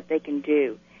limited on what they can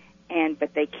do.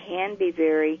 But they can be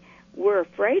we're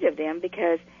afraid of them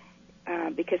because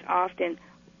often,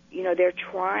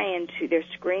 they're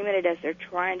screaming at us, they're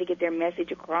trying to get their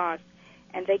message across,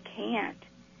 and they can't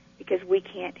because we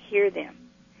can't hear them.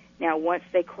 Now, once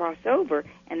they cross over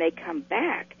and they come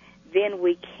back, then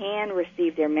we can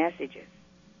receive their messages.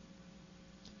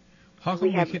 How come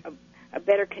we have a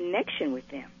better connection with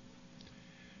them.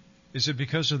 Is it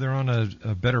because they're on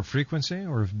a better frequency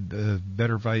or a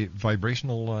better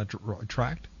vibrational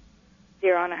tract?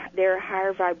 They're a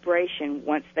higher vibration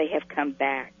once they have come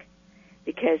back,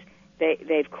 because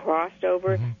they've crossed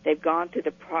over. Mm-hmm. They've gone through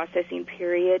the processing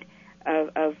period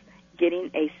of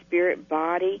getting a spirit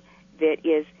body that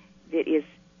is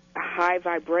a high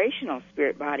vibrational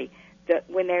spirit body.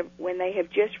 When they have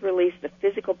just released the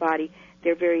physical body,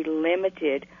 they're very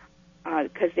limited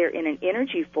because they're in an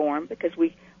energy form. Because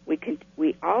we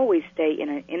always stay in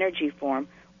an energy form,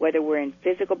 whether we're in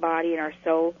physical body and our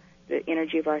soul, the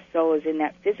energy of our soul is in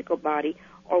that physical body,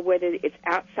 or whether it's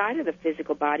outside of the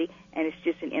physical body and it's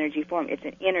just an energy form. It's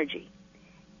an energy,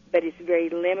 but it's very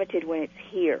limited when it's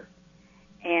here,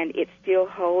 and it still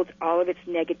holds all of its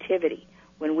negativity.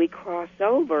 When we cross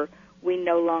over, we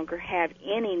no longer have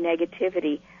any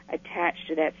negativity attached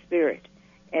to that spirit.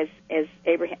 As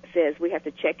Abraham says, we have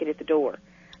to check it at the door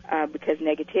because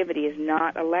negativity is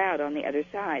not allowed on the other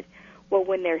side. Well,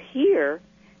 when they're here,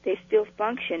 they still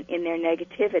function in their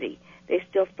negativity. They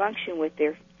still function with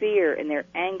their fear and their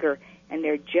anger and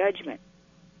their judgment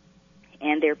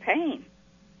and their pain.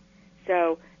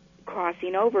 So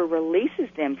crossing over releases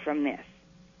them from this.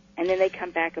 And then they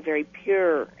come back a very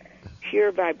pure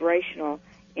vibrational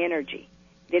energy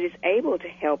that is able to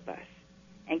help us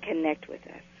and connect with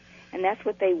us. And that's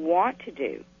what they want to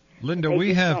do. Linda,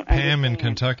 we have Pam in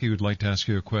Kentucky who'd like to ask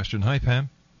you a question. Hi, Pam.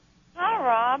 Hi,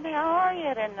 Rob. How are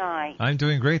you tonight? I'm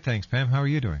doing great, thanks. Pam, how are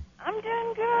you doing? I'm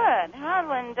doing good.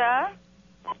 Hi, Linda.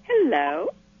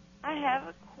 Hello. I have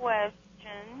a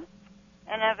question,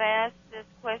 and I've asked this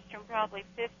question probably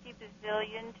 50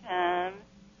 bazillion times.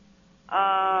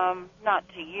 Not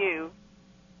to you,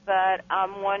 but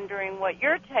I'm wondering what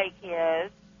your take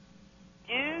is.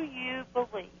 Do you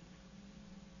believe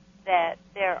that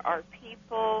there are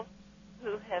people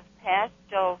who have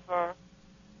passed over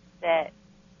that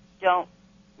don't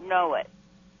know it?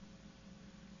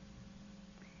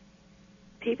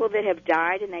 People that have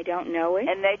died and they don't know it?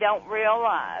 And they don't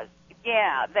realize.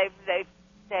 Yeah,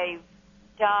 they've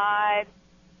died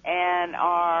and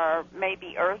are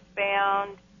maybe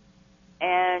earthbound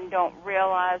and don't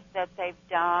realize that they've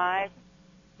died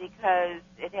because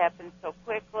it happened so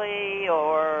quickly,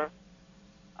 or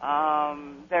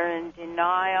they're in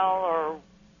denial, or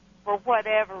for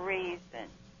whatever reason.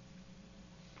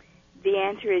 The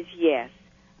answer is yes.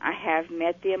 I have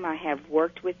met them. I have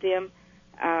worked with them.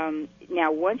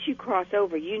 Now, once you cross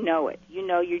over, you know it. You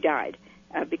know you died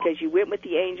because you went with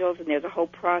the angels, and there's a whole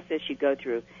process you go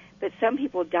through. But some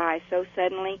people die so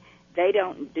suddenly, they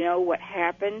don't know what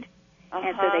happened,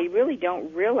 and so they really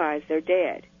don't realize they're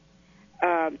dead.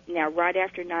 Now, right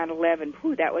after 9/11,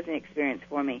 that was an experience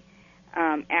for me.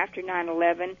 After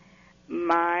 9/11,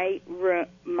 my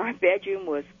bedroom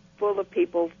was full of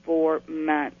people for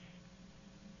months.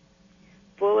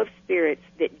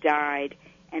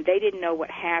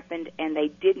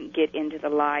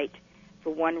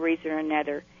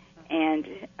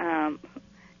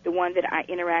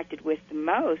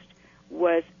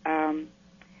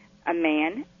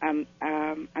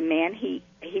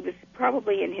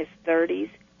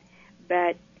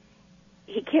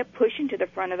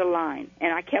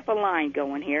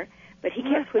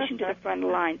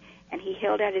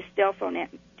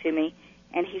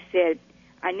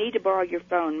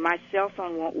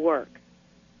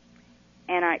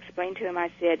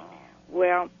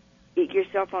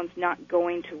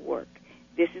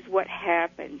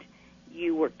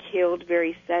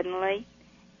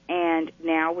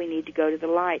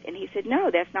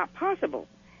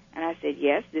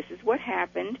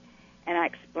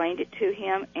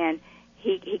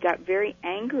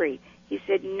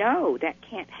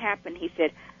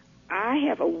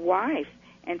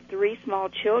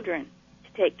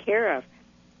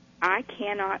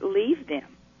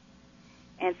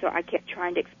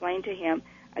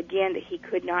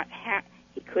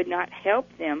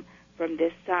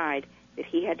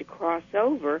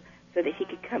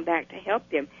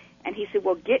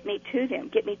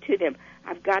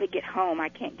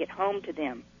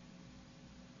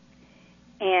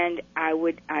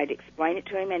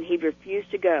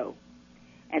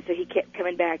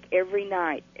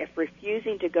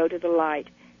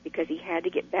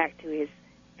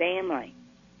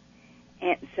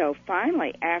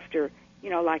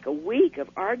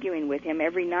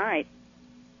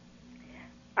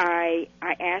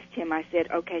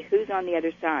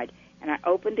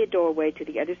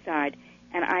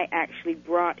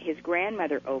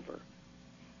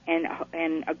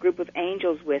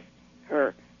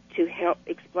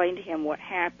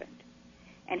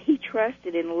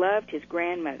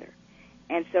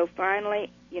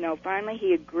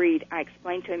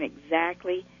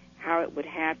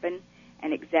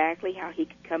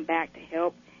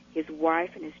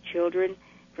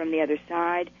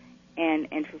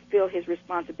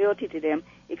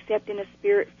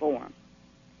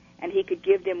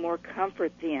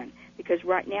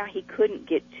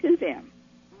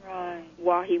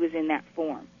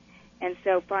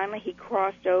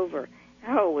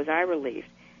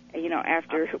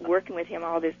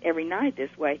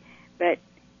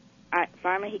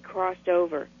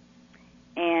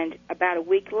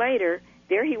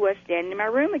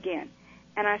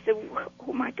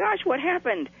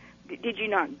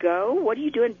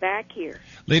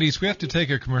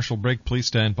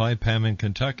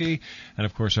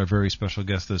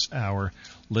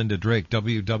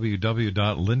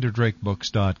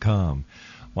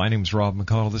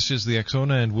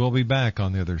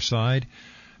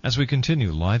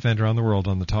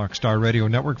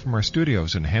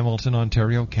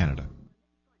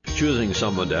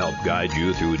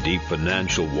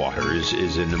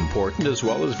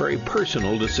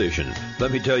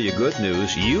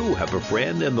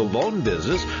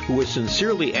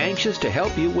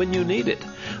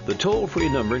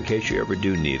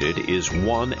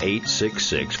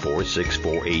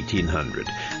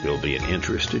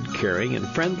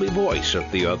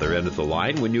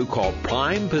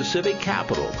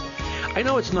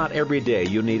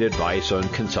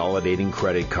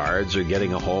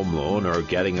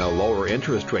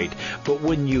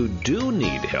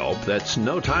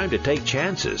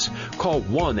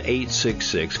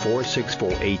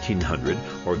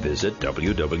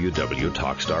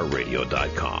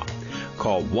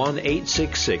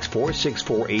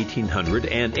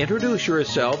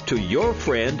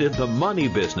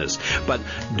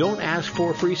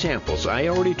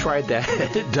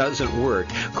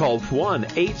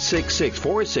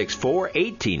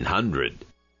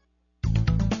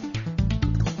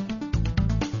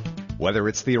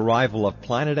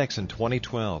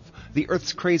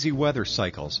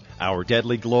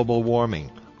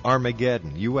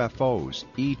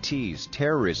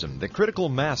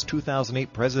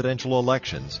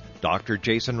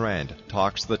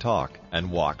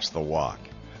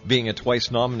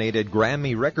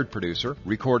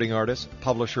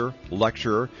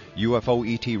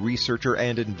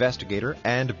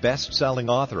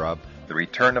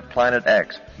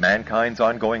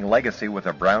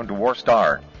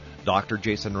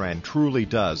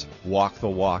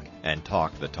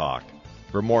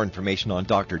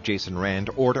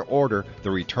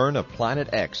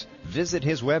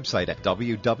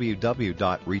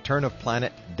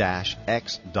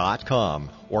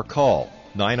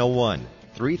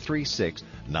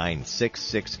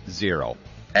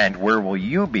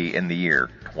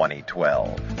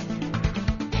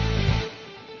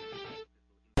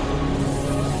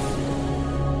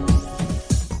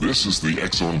 This is the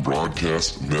X-Zone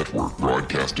Broadcast Network,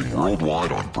 broadcasting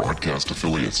worldwide on broadcast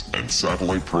affiliates and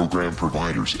satellite program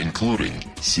providers, including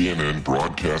CNN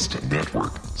Broadcast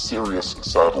Network, Sirius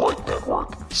Satellite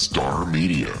Network, Star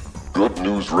Media, Good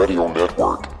News Radio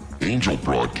Network, Angel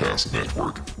Broadcast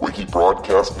Network, Wiki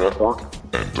Broadcast Network,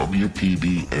 and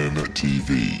WPBN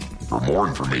TV. For more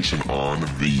information on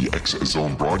the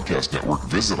X-Zone Broadcast Network,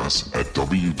 visit us at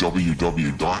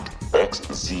www.xzbn.net.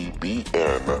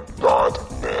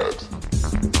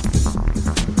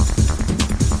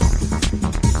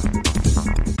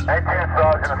 19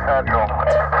 Sergeant Central.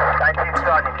 19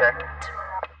 Sergeant, check.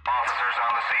 Officers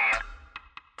on the scene.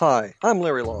 Hi, I'm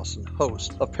Larry Lawson,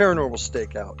 host of Paranormal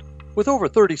Stakeout. With over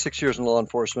 36 years in law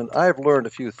enforcement, I have learned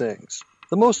a few things.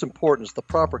 The most important is the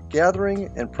proper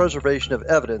gathering and preservation of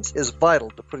evidence is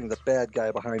vital to putting the bad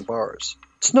guy behind bars.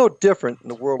 It's no different in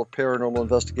the world of paranormal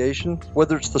investigation.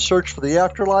 Whether it's the search for the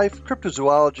afterlife,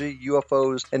 cryptozoology,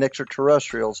 UFOs, and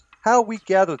extraterrestrials, how we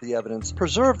gather the evidence,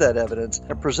 preserve that evidence,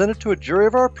 and present it to a jury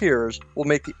of our peers will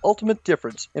make the ultimate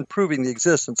difference in proving the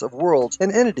existence of worlds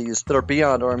and entities that are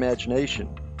beyond our imagination.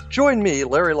 Join me,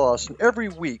 Larry Lawson, every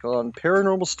week on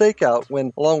Paranormal Stakeout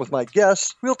when, along with my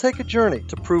guests, we'll take a journey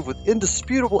to prove with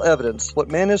indisputable evidence what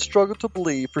man has struggled to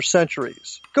believe for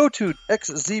centuries. Go to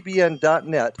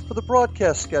xzbn.net for the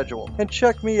broadcast schedule and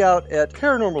check me out at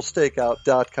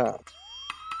paranormalstakeout.com.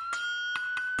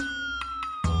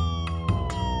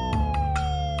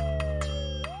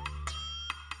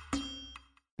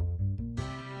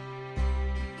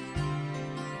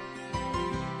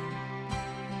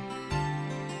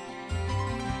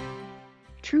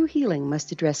 True healing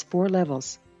must address 4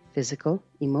 levels: physical,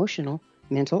 emotional,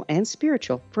 mental, and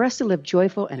spiritual, for us to live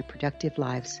joyful and productive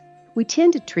lives. We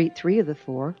tend to treat 3 of the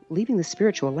 4, leaving the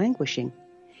spiritual languishing.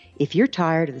 If you're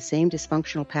tired of the same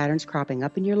dysfunctional patterns cropping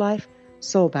up in your life,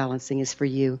 Soul Balancing is for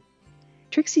you.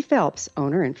 Trixie Phelps,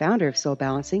 owner and founder of Soul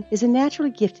Balancing, is a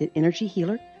naturally gifted energy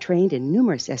healer trained in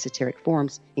numerous esoteric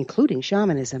forms, including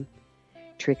shamanism.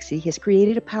 Trixie has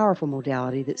created a powerful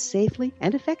modality that safely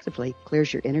and effectively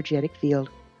clears your energetic field.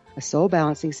 A soul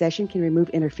balancing session can remove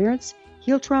interference,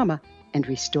 heal trauma, and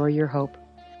restore your hope.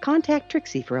 Contact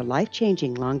Trixie for a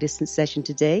life-changing long-distance session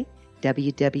today.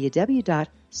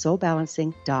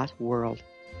 www.soulbalancing.world.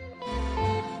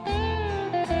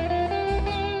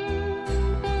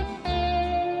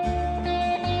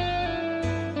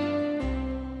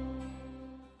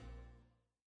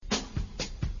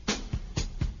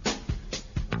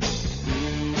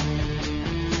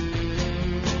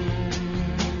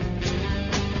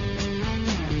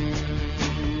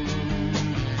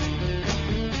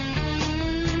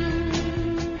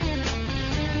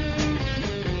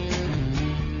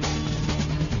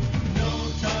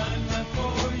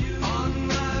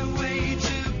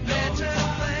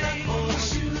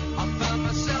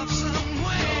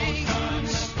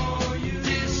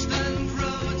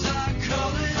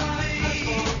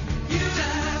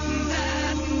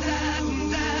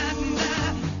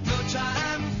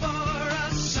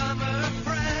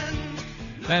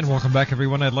 And welcome back,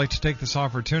 everyone. I'd like to take this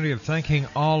opportunity of thanking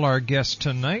all our guests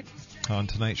tonight. On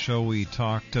tonight's show, we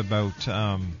talked about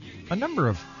a number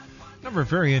of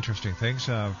very interesting things.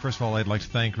 First of all, I'd like to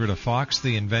thank Rita Fox,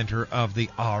 the inventor of the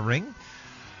A-ring.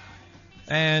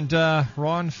 And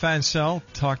Ron Fansell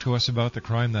talked to us about the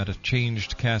crime that has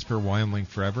changed Casper, Wyoming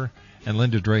forever. And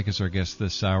Linda Drake is our guest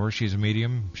this hour. She's a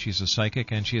medium, she's a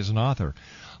psychic, and she is an author.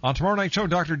 On tomorrow night's show,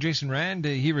 Dr. Jason Rand,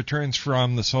 he returns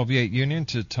from the Soviet Union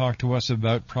to talk to us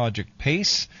about Project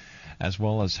PACE, as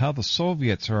well as how the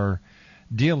Soviets are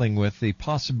dealing with the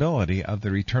possibility of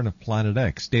the return of Planet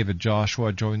X. David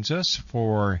Joshua joins us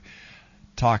for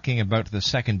talking about the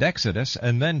second Exodus,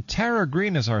 and then Tara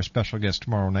Green is our special guest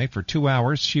tomorrow night for 2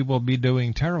 hours. She will be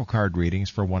doing tarot card readings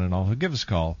for one and all who give us a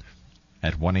call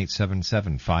at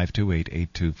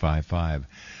 1-877-528-8255.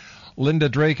 Linda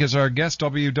Drake is our guest,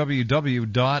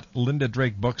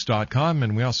 www.lindadrakebooks.com,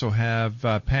 and we also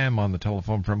have Pam on the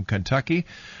telephone from Kentucky.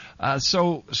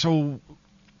 So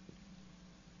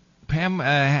Pam,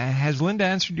 has Linda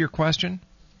answered your question?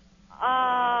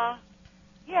 Yeah.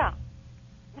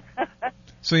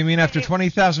 So you mean after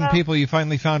 20,000 people, you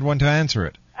finally found one to answer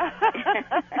it?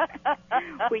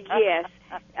 Well, yes.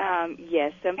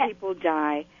 Yes, some people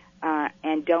die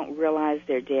and don't realize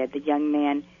they're dead. The young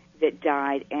man that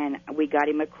died, and we got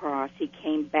him across. He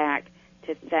came back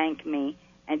to thank me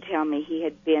and tell me he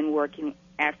had been working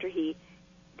after he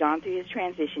gone through his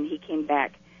transition. He came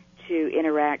back to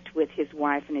interact with his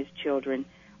wife and his children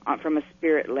from a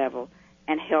spirit level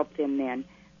and help them then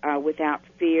without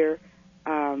fear,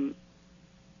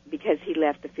 because he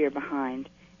left the fear behind.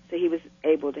 So he was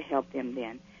able to help them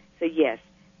then. So yes,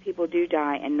 people do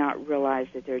die and not realize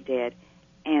that they're dead,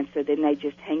 and so then they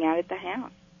just hang out at the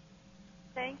house.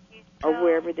 Thank you. Or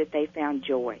wherever that they found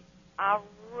joy. I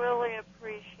really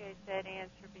appreciate that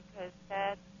answer because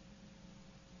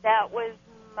that was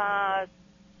my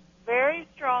very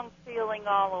strong feeling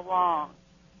all along,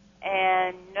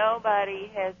 and nobody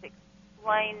has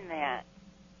explained that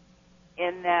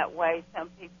in that way. Some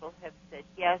people have said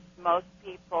yes, most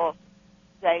people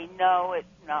say no, it's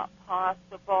not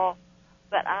possible.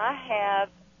 But I have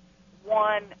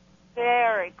one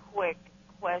very quick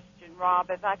question, Rob,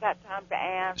 if I got time to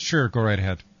ask. Sure, go right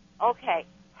ahead. Okay.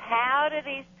 How do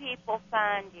these people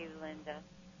find you, Linda?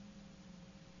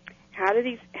 How do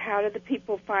the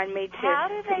people find me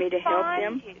for me to help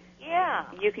them? You? Yeah.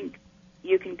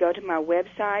 You can go to my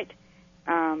website,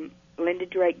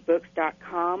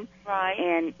 lindadrakebooks.com. Right.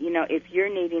 And if you're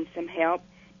needing some help,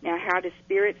 now how do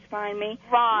spirits find me?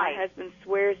 Right. My husband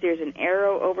swears there's an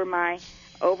arrow over my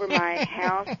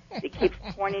house that keeps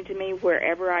pointing to me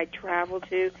wherever I travel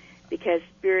to, because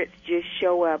spirits just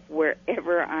show up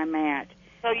wherever I'm at.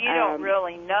 So you don't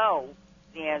really know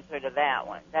the answer to that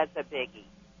one. That's a biggie.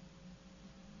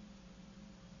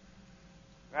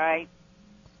 Right?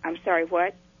 I'm sorry,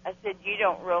 what? I said you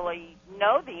don't really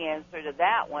know the answer to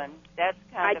that one. That's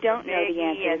kind of a biggie. I don't know the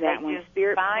answer to that one.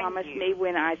 Spirit promised me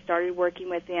when I started working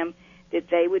with them that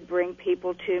they would bring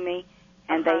people to me,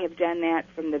 and they have done that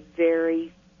from the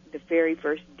very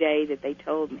first day that they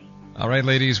told me. All right,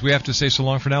 ladies, we have to say so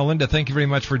long for now. Linda, thank you very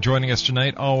much for joining us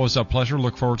tonight. Always a pleasure.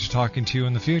 Look forward to talking to you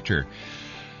in the future.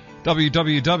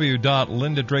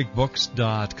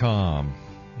 www.lindadrakebooks.com.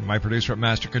 My producer at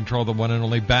Master Control, the one and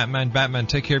only Batman. Batman,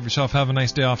 take care of yourself. Have a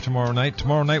nice day off tomorrow night.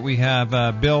 Tomorrow night we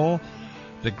have Bill,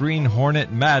 the Green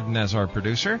Hornet Madden, as our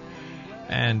producer.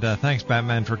 And thanks,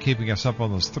 Batman, for keeping us up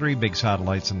on those 3 big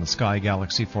satellites in the sky,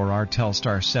 Galaxy 4R,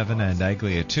 Telstar 7, and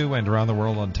Aglia 2, and around the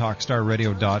world on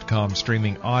TalkStarRadio.com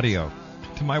streaming audio.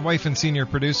 To my wife and senior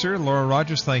producer, Laura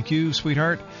Rogers, thank you,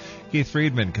 sweetheart. Keith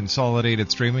Friedman, Consolidated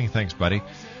Streaming, thanks, buddy.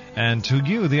 And to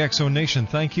you, the X-Zone Nation,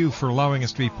 thank you for allowing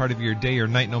us to be part of your day or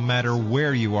night, no matter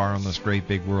where you are on this great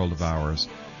big world of ours.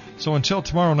 So until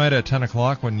tomorrow night at 10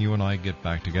 o'clock, when you and I get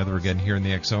back together again here in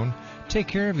the X-Zone, take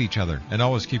care of each other, and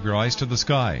always keep your eyes to the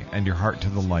sky and your heart to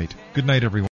the light. Good night,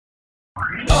 everyone.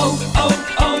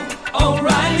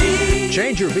 O'Reilly.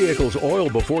 Change your vehicle's oil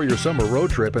before your summer road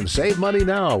trip and save money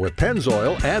now with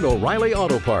Pennzoil and O'Reilly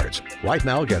Auto Parts. Right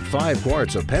now, get 5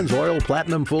 quarts of Pennzoil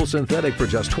Platinum Full Synthetic for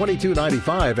just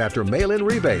 $22.95 after mail-in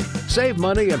rebate. Save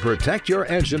money and protect your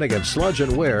engine against sludge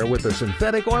and wear with the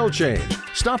synthetic oil change.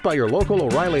 Stop by your local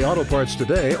O'Reilly Auto Parts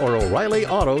today or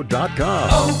O'ReillyAuto.com.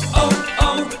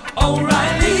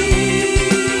 O'Reilly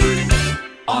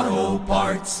Auto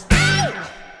Parts.